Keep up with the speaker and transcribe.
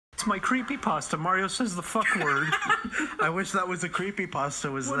It's my creepypasta. Mario says the fuck word. I wish that was a creepypasta.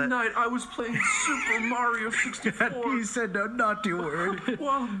 One night I was playing Super Mario 64. And he said no naughty word.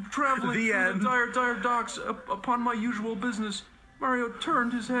 While traveling The through end. the dire docks upon my usual business, Mario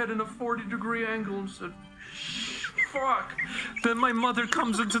turned his head in a 40-degree angle and said, "Fuck." Then my mother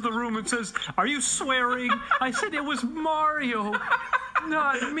comes into the room and says, "Are you swearing?" I said it was Mario,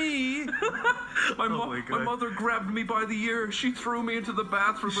 not me. My God. mother grabbed me by the ear. She threw me into the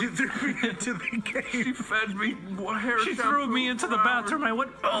bathroom. She threw me into the game. She fed me hair She shampoo threw me into for the hours. bathroom. I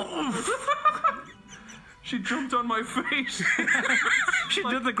went, oh. She jumped on my face. She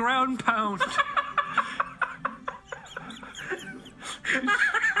did the ground pound.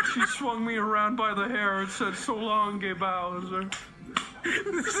 She swung me around by the hair and said, "So long, gay Bowser."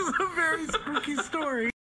 This is a very spooky story.